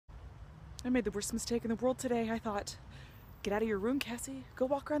I made the worst mistake in the world today. I thought, get out of your room, Cassie. Go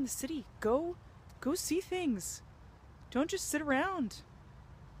walk around the city. Go see things. Don't just sit around.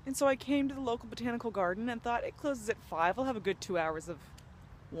 And so I came to the local botanical garden and thought, it closes at 5. I'll have a good 2 hours of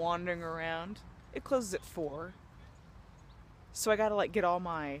wandering around. It closes at 4. So I gotta get all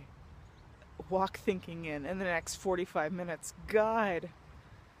my walk thinking in the next 45 minutes. God,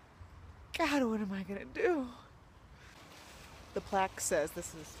 what am I gonna do? The plaque says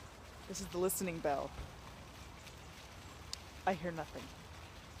this is the listening bell. I hear nothing.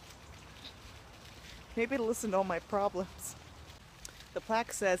 Maybe it'll listen to all my problems. The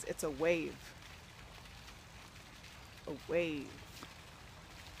plaque says it's a wave. A wave.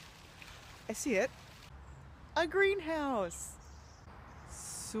 I see it. A greenhouse.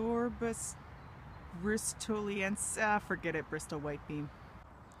 Sorbus bristoliensis. Forget it, Bristol whitebeam.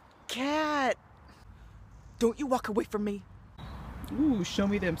 Cat! Don't you walk away from me. Ooh, show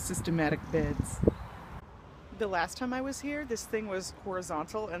me them systematic beds. The last time I was here, this thing was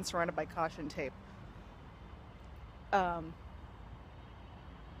horizontal and surrounded by caution tape.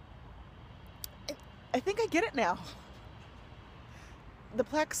 I think I get it now. The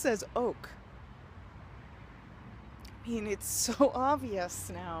plaque says oak. I mean, it's so obvious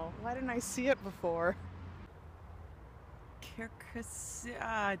now. Why didn't I see it before?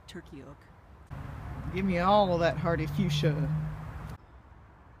 Turkey oak. Give me all that hardy fuchsia.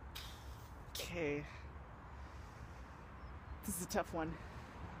 Okay. This is a tough one.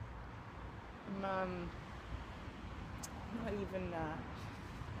 Not even,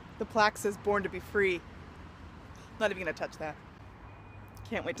 the plaque says born to be free. Not even gonna touch that.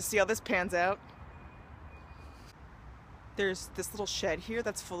 Can't wait to see how this pans out. There's this little shed here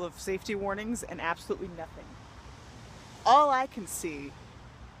that's full of safety warnings and absolutely nothing. All I can see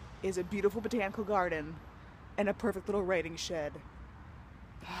is a beautiful botanical garden and a perfect little writing shed.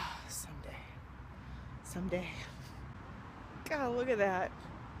 Someday. God, look at that.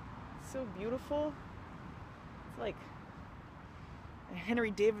 So beautiful. It's like a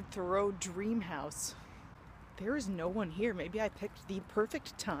Henry David Thoreau dream house. There is no one here. Maybe I picked the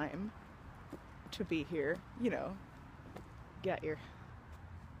perfect time to be here. You know, got your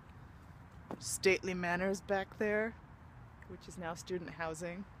stately manors back there, which is now student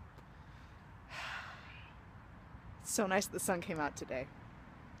housing. It's so nice that the sun came out today.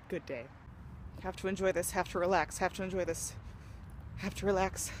 Good day. Have to enjoy this, have to relax, have to enjoy this, have to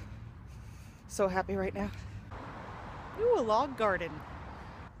relax. So happy right now. Ooh, a log garden.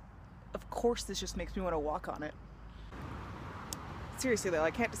 Of course this just makes me want to walk on it. Seriously though,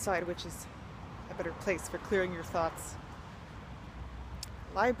 I can't decide which is a better place for clearing your thoughts.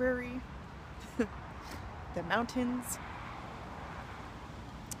 Library, the mountains,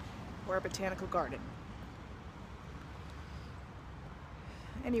 or a botanical garden.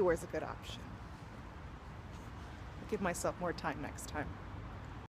 Anywhere's a good option. I'll give myself more time next time.